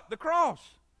 What? The cross.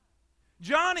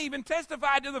 John even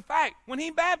testified to the fact when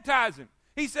he baptized him.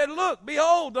 He said, look,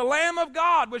 behold, the Lamb of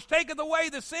God, which taketh away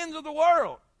the sins of the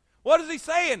world. What is he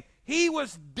saying? He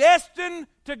was destined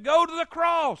to go to the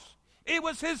cross. It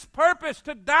was his purpose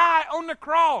to die on the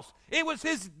cross. It was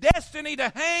his destiny to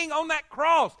hang on that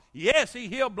cross. Yes, he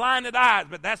healed blinded eyes,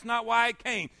 but that's not why he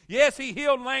came. Yes, he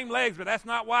healed lame legs, but that's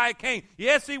not why he came.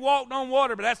 Yes, he walked on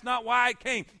water, but that's not why he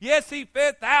came. Yes, he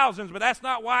fed thousands, but that's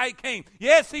not why he came.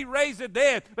 Yes, he raised the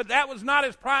dead, but that was not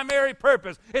his primary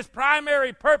purpose. His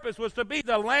primary purpose was to be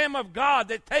the Lamb of God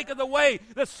that taketh away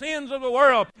the sins of the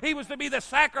world. He was to be the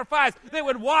sacrifice that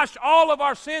would wash all of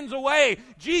our sins away.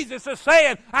 Jesus is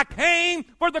saying, I came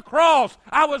for the cross.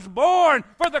 I was born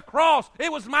for the cross.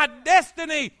 It was my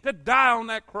destiny to die on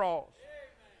that cross.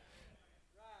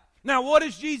 Now, what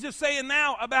is Jesus saying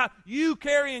now about you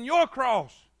carrying your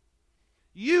cross?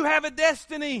 You have a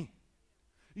destiny.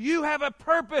 You have a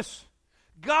purpose.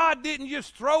 God didn't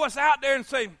just throw us out there and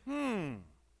say,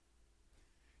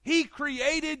 He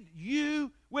created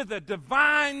you with a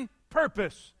divine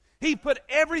purpose. He put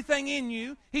everything in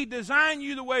you. He designed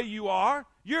you the way you are.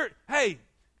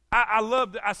 I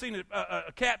loved it. I seen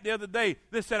a cat the other day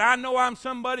that said, I know I'm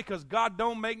somebody because God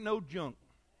don't make no junk.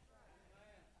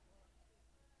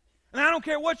 And I don't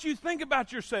care what you think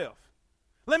about yourself.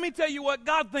 Let me tell you what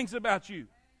God thinks about you.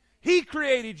 He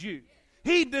created you.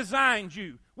 He designed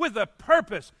you with a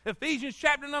purpose. Ephesians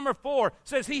chapter number 4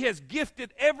 says He has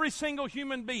gifted every single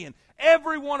human being,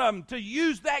 every one of them, to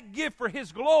use that gift for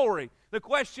His glory. The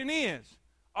question is,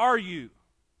 are you?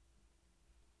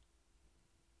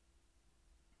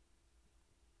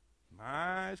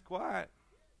 My, it's quiet.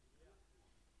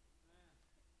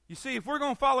 You see, if we're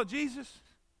going to follow Jesus,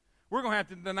 we're going to have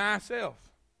to deny ourselves.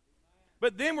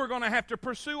 But then we're going to have to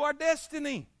pursue our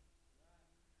destiny.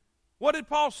 What did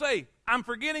Paul say? I'm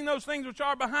forgetting those things which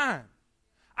are behind.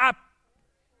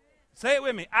 Say it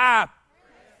with me.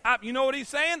 You know what he's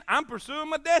saying? I'm pursuing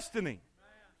my destiny.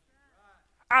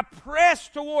 I press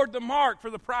toward the mark for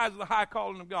the prize of the high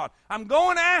calling of God. I'm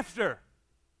going after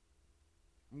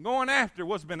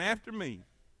what's been after me.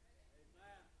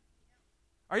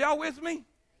 Are y'all with me?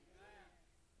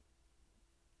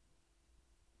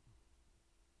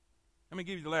 Let me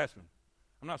give you the last one.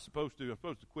 I'm not supposed to. I'm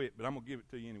supposed to quit, but I'm going to give it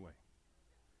to you anyway.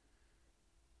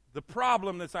 The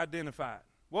problem that's identified.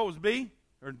 What was B?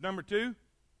 Or number 2?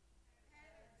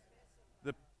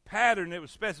 The pattern that was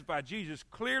specified. Jesus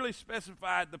clearly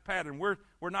specified the pattern. We're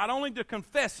not only to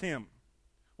confess Him,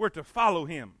 we're to follow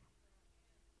Him.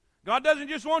 God doesn't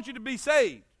just want you to be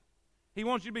saved. He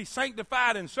wants you to be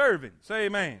sanctified and serving. Say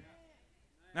amen.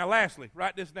 Now lastly,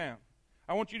 write this down.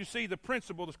 I want you to see the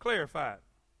principle that's clarified.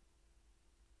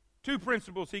 2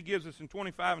 principles He gives us in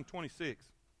 25 and 26.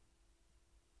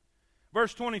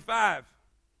 Verse 25.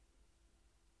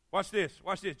 Watch this.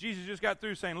 Watch this. Jesus just got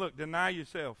through saying, look, deny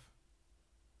yourself.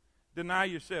 Deny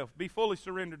yourself. Be fully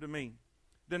surrendered to me.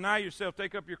 Deny yourself.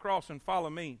 Take up your cross and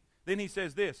follow me. Then He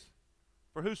says this.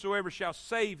 For whosoever shall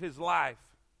save his life.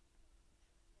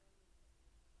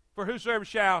 For whosoever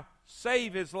shall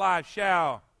save his life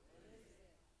shall.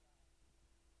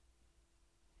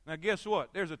 Now guess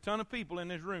what? There's a ton of people in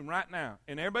this room right now.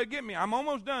 And everybody get me. I'm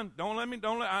almost done.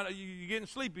 You're getting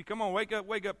sleepy. Come on, wake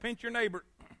up, pinch your neighbor.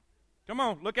 Come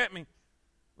on, look at me.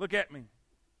 Look at me.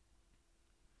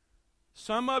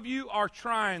 Some of you are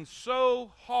trying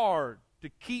so hard to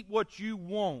keep what you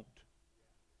want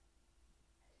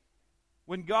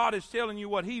when God is telling you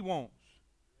what He wants.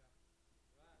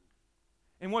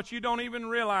 And what you don't even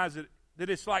realize that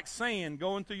it's like sand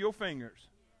going through your fingers.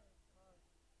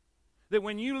 That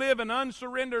when you live an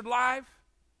unsurrendered life,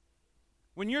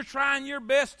 when you're trying your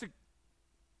best to,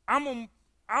 I want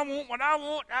what I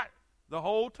want, the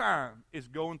whole time it's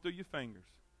going through your fingers.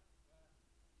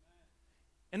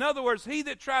 In other words, he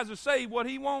that tries to save what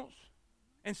he wants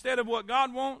instead of what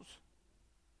God wants,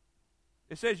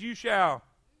 it says you shall.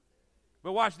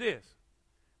 But watch this.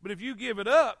 But if you give it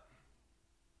up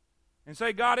and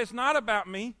say, God, it's not about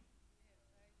me.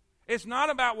 It's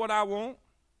not about what I want.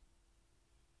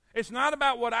 It's not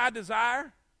about what I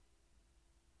desire.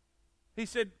 He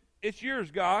said, it's yours,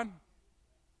 God. And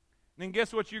then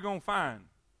guess what you're going to find?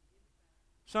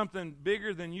 Something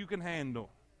bigger than you can handle.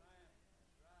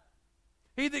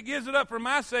 He that gives it up for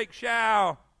my sake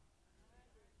shall.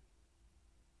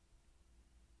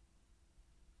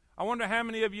 I wonder how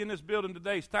many of you in this building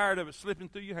today is tired of it slipping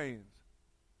through your hands.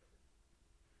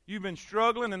 You've been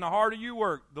struggling, and the harder you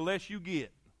work, the less you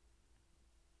get.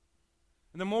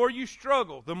 And the more you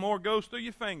struggle, the more goes through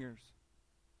your fingers.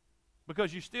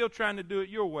 Because you're still trying to do it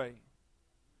your way.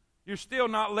 You're still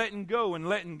not letting go and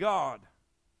letting God.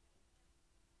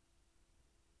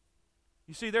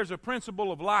 You see, there's a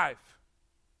principle of life.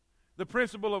 The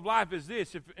principle of life is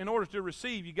this. In order to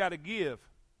receive, you got to give.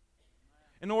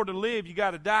 In order to live, you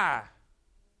got to die.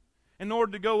 In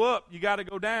order to go up, you got to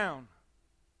go down.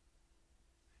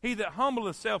 He that humbleth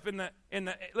himself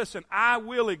listen, I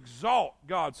will exalt,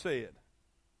 God said.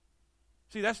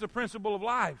 See, that's the principle of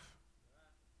life.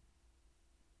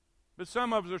 But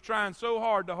some of us are trying so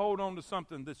hard to hold on to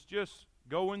something that's just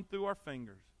going through our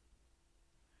fingers.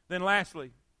 Then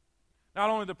lastly, not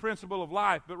only the principle of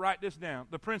life, but write this down,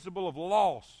 the principle of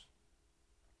loss.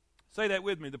 Say that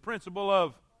with me. The principle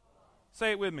of,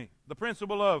 say it with me, the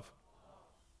principle of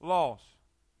loss.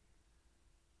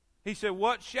 He said,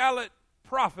 what shall it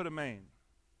profit a man?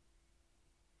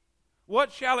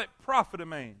 What shall it profit a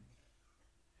man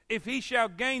if he shall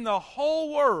gain the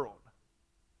whole world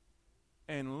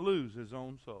and lose his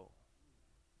own soul?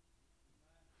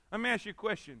 Let me ask you a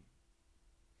question.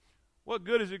 What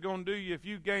good is it going to do you if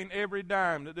you gain every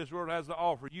dime that this world has to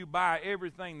offer? You buy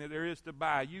everything that there is to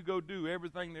buy. You go do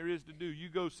everything there is to do. You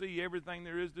go see everything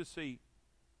there is to see.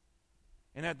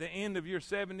 And at the end of your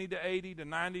 70 to 80 to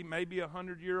 90, maybe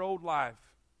 100-year-old life,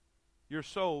 your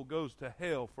soul goes to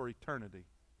hell for eternity.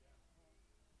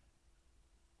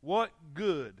 What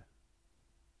good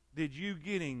did you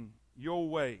getting your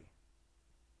way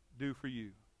do for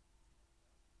you?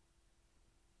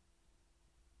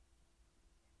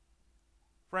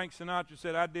 Frank Sinatra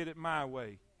said, I did it my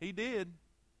way. He did.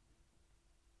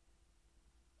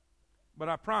 But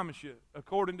I promise you,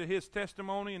 according to his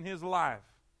testimony and his life,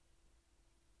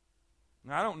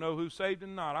 now I don't know who's saved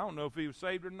and not. I don't know if he was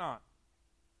saved or not.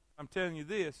 I'm telling you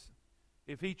this,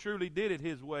 if he truly did it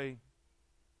his way,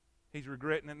 he's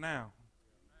regretting it now.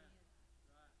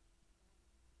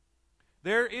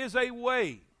 There is a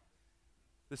way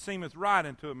that seemeth right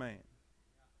unto a man,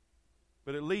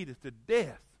 but it leadeth to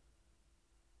death.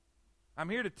 I'm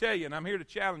here to tell you, and I'm here to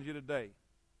challenge you today.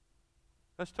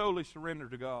 Let's totally surrender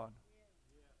to God.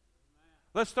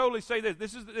 Let's totally say this.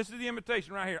 This is the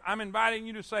invitation right here. I'm inviting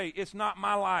you to say, it's not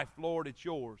my life, Lord, it's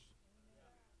yours.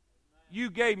 You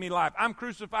gave me life. I'm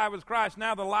crucified with Christ.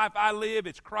 Now the life I live,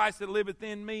 it's Christ that liveth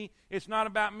in me. It's not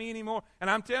about me anymore. And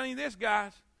I'm telling you this,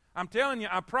 guys. I'm telling you,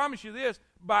 I promise you this,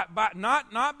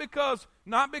 not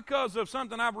because of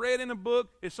something I've read in a book.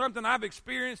 It's something I've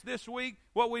experienced this week,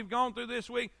 what we've gone through this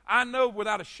week. I know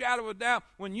without a shadow of a doubt,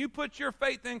 when you put your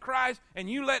faith in Christ and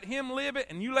you let Him live it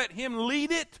and you let Him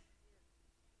lead it,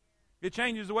 it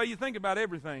changes the way you think about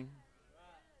everything.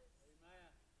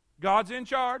 God's in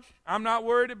charge. I'm not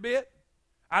worried a bit.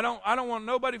 I don't want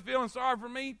nobody feeling sorry for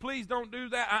me. Please don't do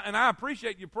that. And I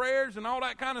appreciate your prayers and all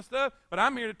that kind of stuff. But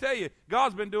I'm here to tell you,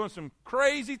 God's been doing some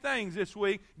crazy things this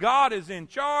week. God is in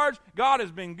charge. God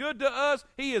has been good to us.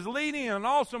 He is leading in an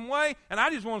awesome way. And I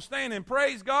just want to stand and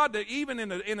praise God that even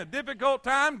in a difficult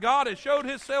time, God has showed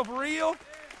Himself real.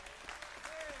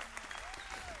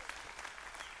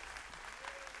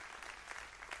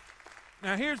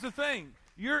 Now here's the thing.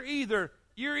 You're either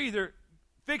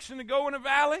fixing to go in a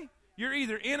valley, you're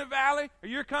either in a valley, or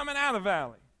you're coming out of a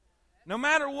valley. No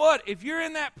matter what, if you're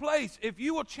in that place, if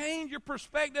you will change your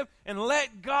perspective and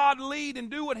let God lead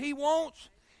and do what He wants,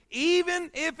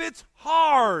 even if it's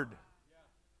hard,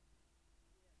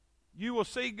 you will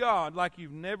see God like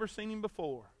you've never seen Him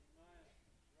before.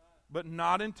 But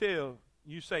not until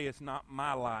you say, it's not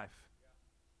my life,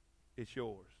 it's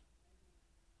yours.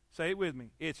 Say it with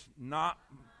me. It's not,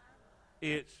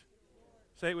 it's,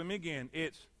 say it with me again.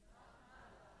 It's,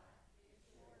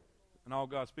 and all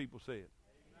God's people say it.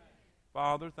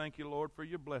 Father, thank you, Lord, for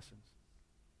your blessings.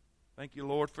 Thank you,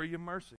 Lord, for your mercy.